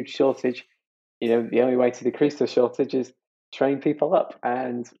there's a huge shortage, the only way to decrease the shortage is train people up,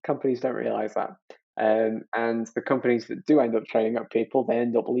 and companies don't realize that. And the companies that do end up training up people, they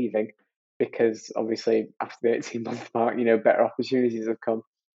end up leaving because obviously after the 18-month mark, better opportunities have come.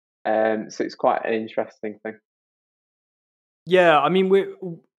 So it's quite an interesting thing. Yeah, I mean,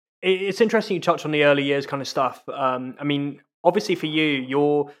 it's interesting you touch on the early years kind of stuff. I mean, obviously for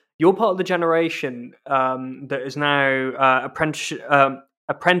you, you're part of the generation that is now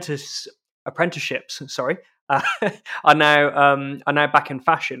apprenticeships. Sorry, uh, are now back in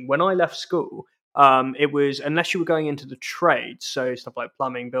fashion. When I left school, it was, unless you were going into the trades, so stuff like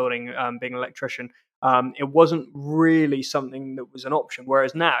plumbing, building, being an electrician. It wasn't really something that was an option.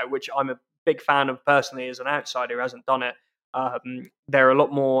 Whereas now, which I'm a big fan of personally as an outsider who hasn't done it, there are a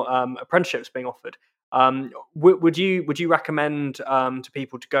lot more apprenticeships being offered. Would you recommend to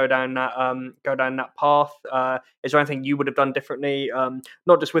people to go down that path? Is there anything you would have done differently,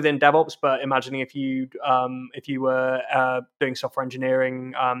 not just within DevOps, but imagining if you were doing software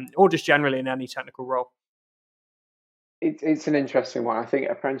engineering, or just generally in any technical role? It's an interesting one. I think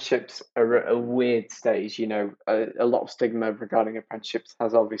apprenticeships are at a weird stage. A lot of stigma regarding apprenticeships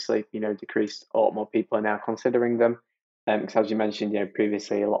has obviously decreased. A lot more people are now considering them. Because as you mentioned,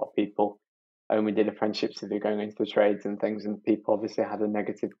 previously a lot of people only did apprenticeships if they're going into the trades and things, and people obviously had a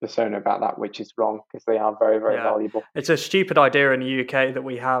negative persona about that, which is wrong because they are very, very Yeah, valuable. it's a stupid idea in the UK that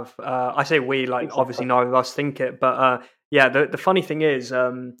we have. I say we, like obviously Exactly. neither of us think it, but yeah, the funny thing is,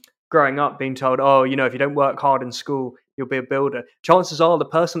 growing up being told, oh, if you don't work hard in school, you'll be a builder. Chances are the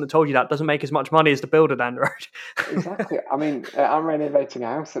person that told you that doesn't make as much money as the builder down the road. Exactly. I mean, I'm renovating a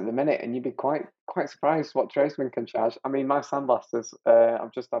house at the minute, and you'd be quite surprised what tradesmen can charge. I mean, my sandblasters,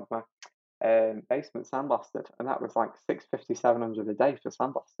 I've just had my basement sandblasted, and that was like 650, 700 a day for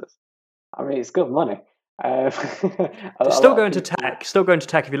sandblasters. I mean, it's good money. A Still lot of going to people. tech, still going to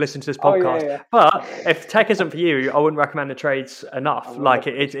tech if you listen to this Oh podcast. yeah, But if tech isn't for you, I wouldn't recommend the trades I enough. will Like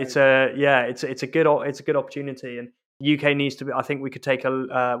look at the it's trades. a good opportunity, and UK needs to be. I think we could take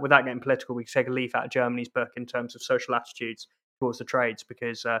without getting political, we could take a leaf out of Germany's book in terms of social attitudes towards the trades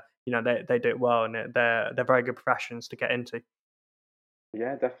because they do it well, and they're very good professions to get into.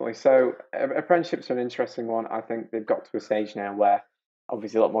 Yeah, definitely. So apprenticeships are an interesting one. I think they've got to a stage now where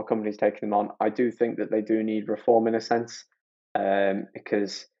obviously a lot more companies taking them on. I do think that they do need reform in a sense,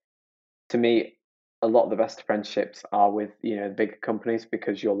 because to me, a lot of the best apprenticeships are with, the bigger companies,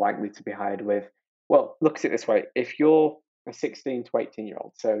 because you're likely to be hired with. Well, look at it this way: if you're a 16 to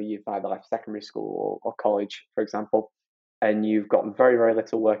 18-year-old, so you've either left secondary school or college, for example, and you've got very, very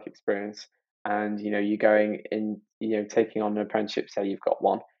little work experience, and you're going in, taking on an apprenticeship, say you've got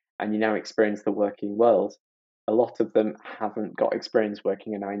one, and you now experience the working world. A lot of them haven't got experience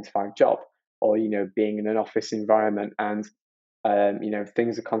working a 9 to 5 job, or being in an office environment, and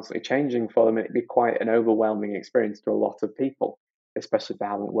things are constantly changing for them, and it'd be quite an overwhelming experience to a lot of people, especially if they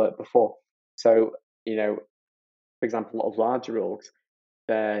haven't worked before. So, for example, a lot of larger orgs,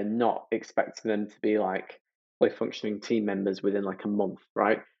 they're not expecting them to be like fully functioning team members within like a month,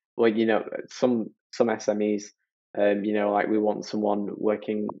 right? Well, some SMEs, like we want someone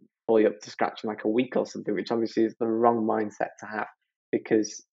working fully up to scratch in like a week or something, which obviously is the wrong mindset to have,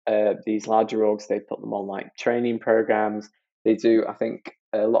 because these larger orgs, they put them on like training programs. They do, I think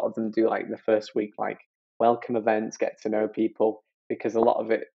a lot of them do like the first week, like welcome events, get to know people, because a lot of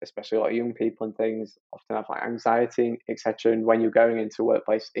it, especially a lot of young people and things, often have like anxiety, etc. And when you're going into a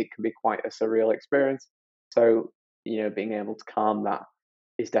workplace, it can be quite a surreal experience. So, being able to calm that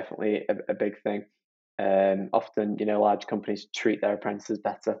is definitely a big thing. Often, large companies treat their apprentices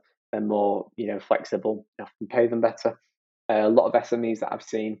better. They're more, flexible, often pay them better. A lot of SMEs that I've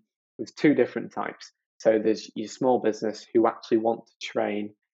seen, there's two different types. So there's your small business who actually want to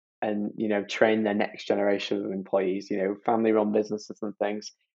train and train their next generation of employees, family run businesses and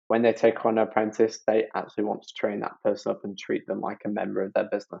things. When they take on an apprentice, they actually want to train that person up and treat them like a member of their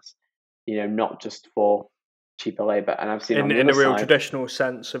business, not just for cheaper labor. And I've seen on the In other a real side, traditional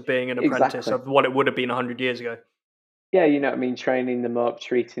sense of being an apprentice, exactly. of what it would have been 100 years ago. Yeah, what I mean, training them up,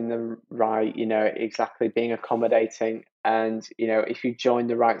 treating them right, exactly, being accommodating. And, if you join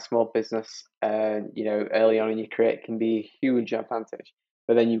the right small business, early on in your career, it can be a huge advantage.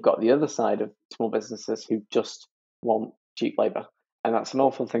 But then you've got the other side of small businesses who just want cheap labor. And that's an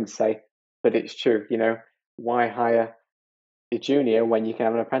awful thing to say, but it's true. Why hire a junior when you can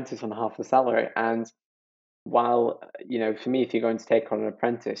have an apprentice on half the salary? And while, for me, if you're going to take on an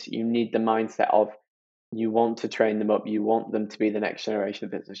apprentice, you need the mindset of, you want to train them up, you want them to be the next generation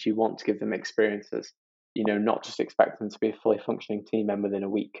of business, you want to give them experiences, not just expect them to be a fully functioning team member within a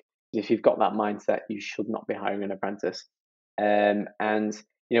week. If you've got that mindset, you should not be hiring an apprentice. And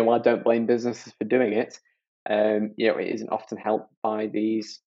while I don't blame businesses for doing it, it isn't often helped by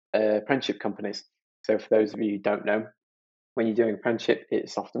these apprenticeship companies. So for those of you who don't know, when you're doing apprenticeship,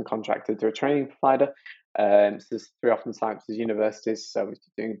 it's often contracted to a training provider. So there's three often types: as universities. So if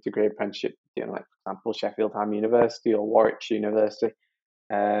you're doing a degree apprenticeship, like for example Sheffield Ham University or Warwickshire University,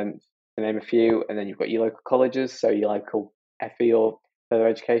 to name a few. And then you've got your local colleges, so your local FE or further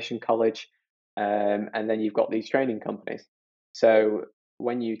education college, and then you've got these training companies. So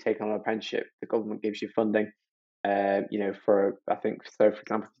when you take on an apprenticeship, the government gives you funding. For I think so. For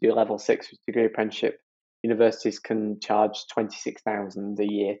example, if you do level 6 degree apprenticeship, universities can charge 26,000 a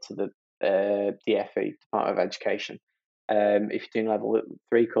year to the DFE, Department of Education. If you're doing level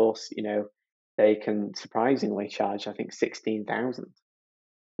 3 course, they can surprisingly charge, I think, 16,000,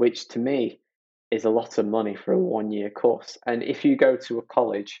 which to me is a lot of money for a 1 year course. And if you go to a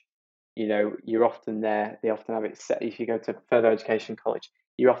college, you're often there. They often have it set. If you go to further education college,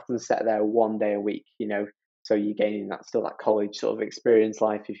 you're often set there 1 day a week. So you're gaining that college sort of experience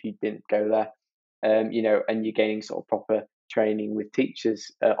life if you didn't go there. And you're gaining sort of proper training with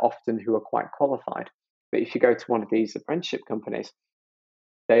teachers, often who are quite qualified. But if you go to one of these apprenticeship companies,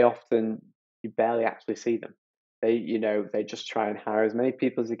 they often, you barely actually see them. They just try and hire as many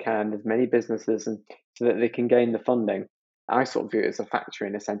people as they can, as many businesses, and so that they can gain the funding. I sort of view it as a factory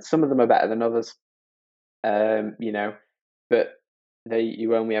in a sense. Some of them are better than others, but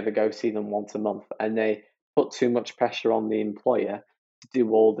you only ever go see them once a month, and they put too much pressure on the employer to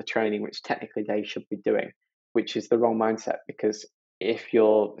do all the training, which technically they should be doing, which is the wrong mindset. Because if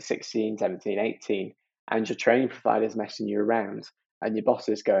you're 16, 17, 18, and your training provider's messing you around, and your boss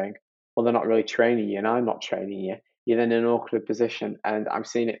is going, well, they're not really training you, and I'm not training you, you're then in an awkward position. And I've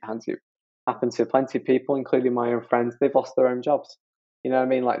seen it happen to plenty of people, including my own friends. They've lost their own jobs. You know what I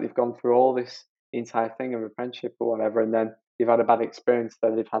mean? Like, they've gone through all this entire thing of apprenticeship or whatever, and then they've had a bad experience,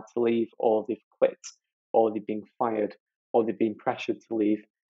 so they've had to leave, or they've quit, or they've been fired, or they've been pressured to leave.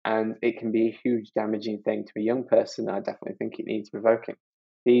 And it can be a huge damaging thing to a young person. I definitely think it needs revoking.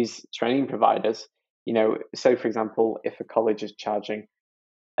 These training providers, so for example, if a college is charging,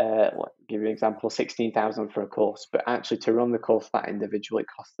 give you an example, 16,000 for a course, but actually to run the course for that individual, it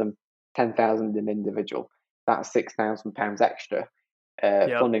costs them 10,000 an individual. That's £6,000 extra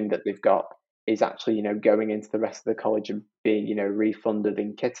Yeah. funding that they've got. is actually, going into the rest of the college and being, refunded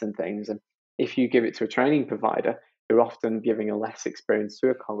in kit and things. And if you give it to a training provider, you're often giving a less experience to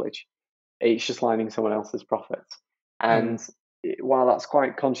a college. It's just lining someone else's profits. And while that's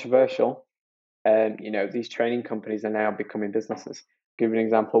quite controversial, these training companies are now becoming businesses. Give you an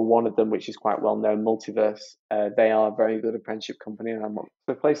example, one of them, which is quite well known, Multiverse, they are a very good apprenticeship company. And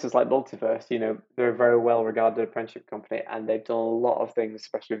so places like Multiverse, they're a very well regarded apprenticeship company, and they've done a lot of things,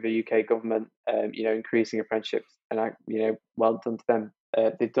 especially with the UK government, increasing apprenticeships. And well done to them.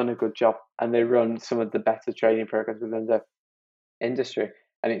 They've done a good job, and they run some of the better training programs within the industry.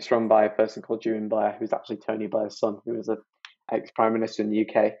 And it's run by a person called Julian Blair, who's actually Tony Blair's son, who was an ex-prime minister in the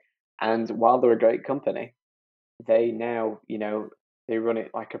UK. And while they're a great company, they now, they run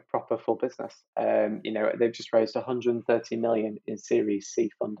it like a proper full business. They've just raised 130 million in Series C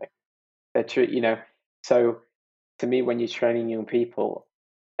funding. So to me, when you're training young people,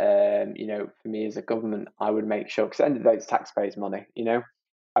 for me as a government, I would make sure, because at the end of the day, it's taxpayers' money,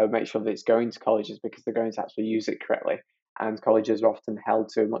 I would make sure that it's going to colleges because they're going to actually use it correctly. And colleges are often held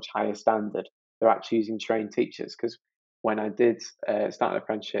to a much higher standard. They're actually using trained teachers, because when I did start an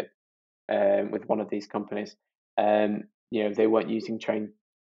apprenticeship with one of these companies, they weren't using trained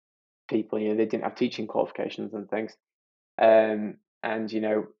people. They didn't have teaching qualifications and things. And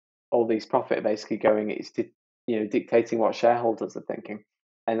all these profit are basically going, it's dictating what shareholders are thinking,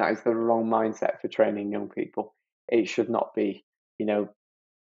 and that is the wrong mindset for training young people. It should not be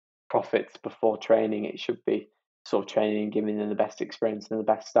profits before training. It should be sort of training and giving them the best experience and the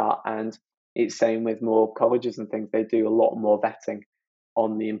best start. And it's same with more colleges and things. They do a lot more vetting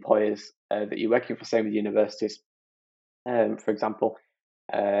on the employers that you're working for. Same with universities. For example,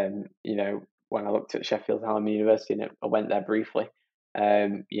 when I looked at Sheffield Hallam University, and I went there briefly,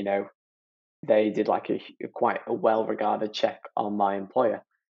 they did like a quite a well-regarded check on my employer,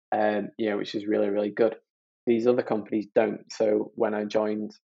 which is really, really good. These other companies don't. So when I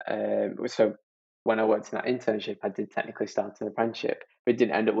joined, when I worked in that internship, I did technically start an apprenticeship, but it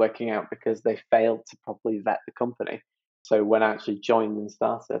didn't end up working out because they failed to properly vet the company. So when I actually joined and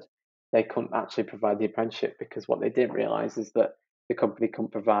started, they couldn't actually provide the apprenticeship, because what they didn't realise is that the company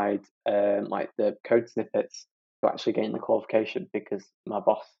couldn't provide like the code snippets to actually gain the qualification, because my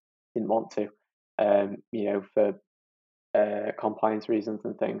boss didn't want to, for compliance reasons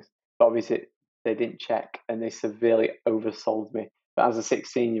and things. But obviously they didn't check, and they severely oversold me. But as a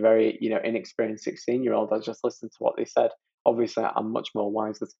 16, very inexperienced 16-year-old, I just listened to what they said. Obviously, I'm much more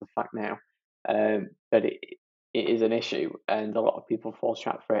wiser to the fact now, but it is an issue, and a lot of people fall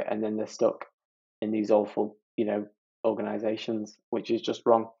trap for it, and then they're stuck in these awful, organisations, which is just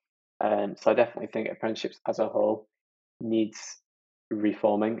wrong. So I definitely think apprenticeships as a whole needs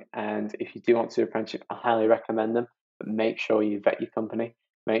reforming, and if you do want to do apprenticeship, I highly recommend them. But make sure you vet your company,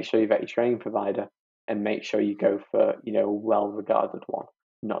 make sure you vet your training provider, and make sure you go for a well-regarded one,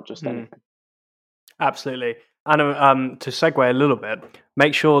 not just anything. Absolutely. And to segue a little bit,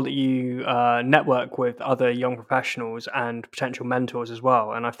 make sure that you network with other young professionals and potential mentors as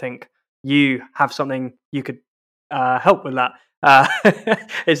well. And I think you have something you could help with that.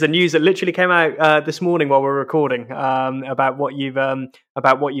 It's the news that literally came out this morning while we're recording about what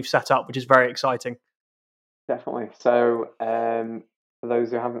you've set up, which is very exciting. Definitely. So, for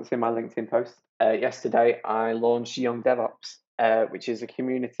those who haven't seen my LinkedIn post, yesterday I launched Young DevOps, which is a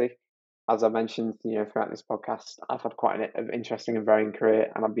community. As I mentioned, throughout this podcast, I've had quite an interesting and varying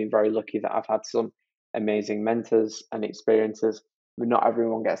career, and I've been very lucky that I've had some amazing mentors and experiences. But not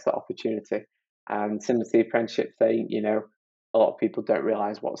everyone gets that opportunity. And similar to the apprenticeship thing, a lot of people don't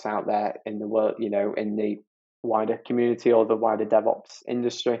realize what's out there in the world, in the wider community or the wider DevOps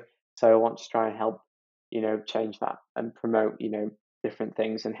industry. So I want to try and help change that and promote, different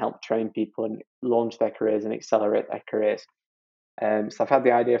things, and help train people and launch their careers and accelerate their careers. So I've had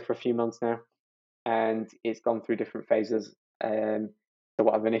the idea for a few months now, and it's gone through different phases. So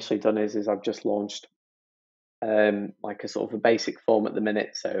what I've initially done is I've just launched like a sort of a basic form at the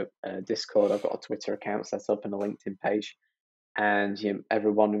minute. So Discord, I've got a Twitter account set up and a LinkedIn page, and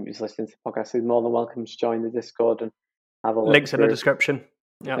everyone who's listening to the podcast is more than welcome to join the Discord and have a look. Links in the description.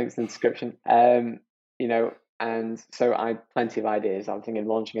 Yep. Links in the description. And so I had plenty of ideas. I was thinking of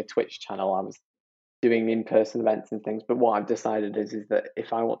launching a Twitch channel. I was doing in-person events and things. But what I've decided is that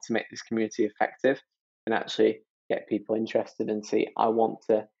if I want to make this community effective and actually get people interested and see, I want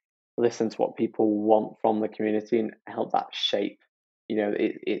to listen to what people want from the community and help that shape,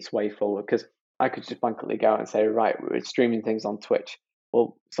 its way forward. Because I could just blankly go out and say, right, we're streaming things on Twitch.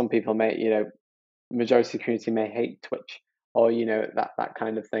 Well, some people may, majority of the community may hate Twitch, or that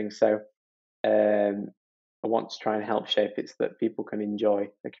kind of thing. So I want to try and help shape it so that people can enjoy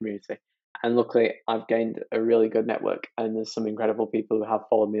the community. And luckily, I've gained a really good network, and there's some incredible people who have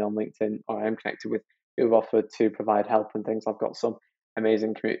followed me on LinkedIn, or I am connected with, who have offered to provide help and things. I've got some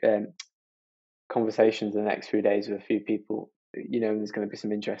amazing conversations in the next few days with a few people. There's going to be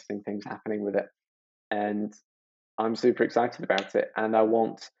some interesting things happening with it, and I'm super excited about it. And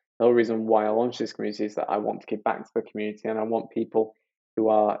the whole reason why I launched this community is that I want to give back to the community, and I want people who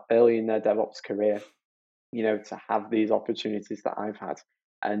are early in their DevOps career, to have these opportunities that I've had.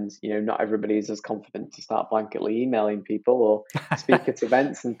 And, not everybody is as confident to start blanketly emailing people or speak at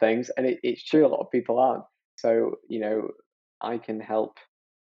events and things. And it's true, a lot of people aren't. So, I can help,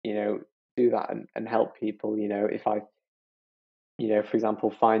 do that and help people, if I, for example,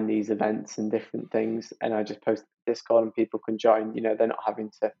 find these events and different things, and I just post Discord and people can join, they're not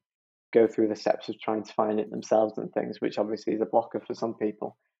having to go through the steps of trying to find it themselves and things, which obviously is a blocker for some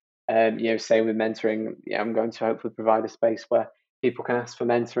people. Same with mentoring. I'm going to hopefully provide a space where people can ask for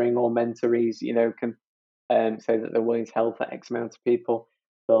mentoring, or mentorees, can say that they're willing to help X amount of people.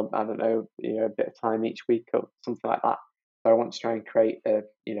 So I don't know, a bit of time each week or something like that. So I want to try and create a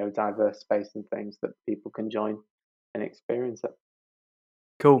diverse space and things that people can join and experience it.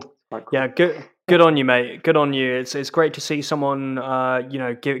 Cool. Yeah, good on you, mate. Good on you. It's great to see someone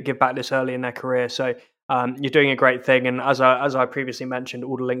give back this early in their career. So you're doing a great thing, and as I previously mentioned,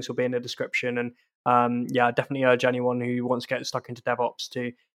 all the links will be in the description. And I definitely urge anyone who wants to get stuck into DevOps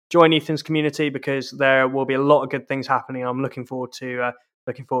to join Ethan's community, because there will be a lot of good things happening. I'm looking forward to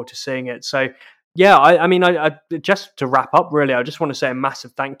seeing it. So yeah, I just to wrap up, really, I just want to say a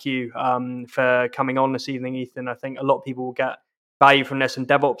massive thank you for coming on this evening, Ethan. I think a lot of people will get value from this, and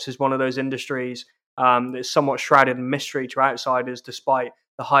DevOps is one of those industries that's somewhat shrouded in mystery to outsiders, despite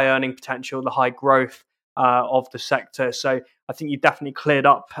the high earning potential, the high growth of the sector. So I think you definitely cleared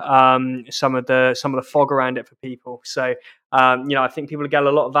up some of the fog around it for people. So I think people get a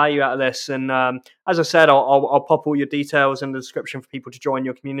lot of value out of this. And as I said, I'll pop all your details in the description for people to join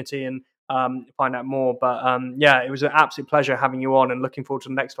your community and find out more. But it was an absolute pleasure having you on, and looking forward to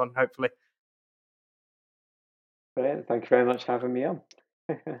the next one, hopefully. Brilliant. Thank you very much for having me on.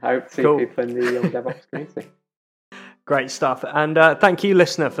 I hope to see people in the DevOps community. Great stuff. And thank you,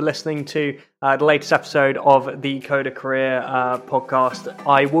 listener, for listening to the latest episode of the Coder Career podcast.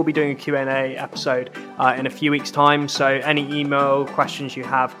 I will be doing a Q&A episode in a few weeks' time. So any email questions you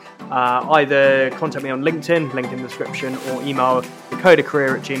have, either contact me on LinkedIn, link in the description, or email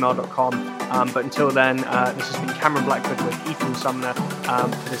thecodercareer@gmail.com. But until then, this has been Cameron Blackwood with Ethan Sumner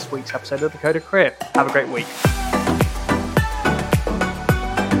for this week's episode of the Coder Career. Have a great week.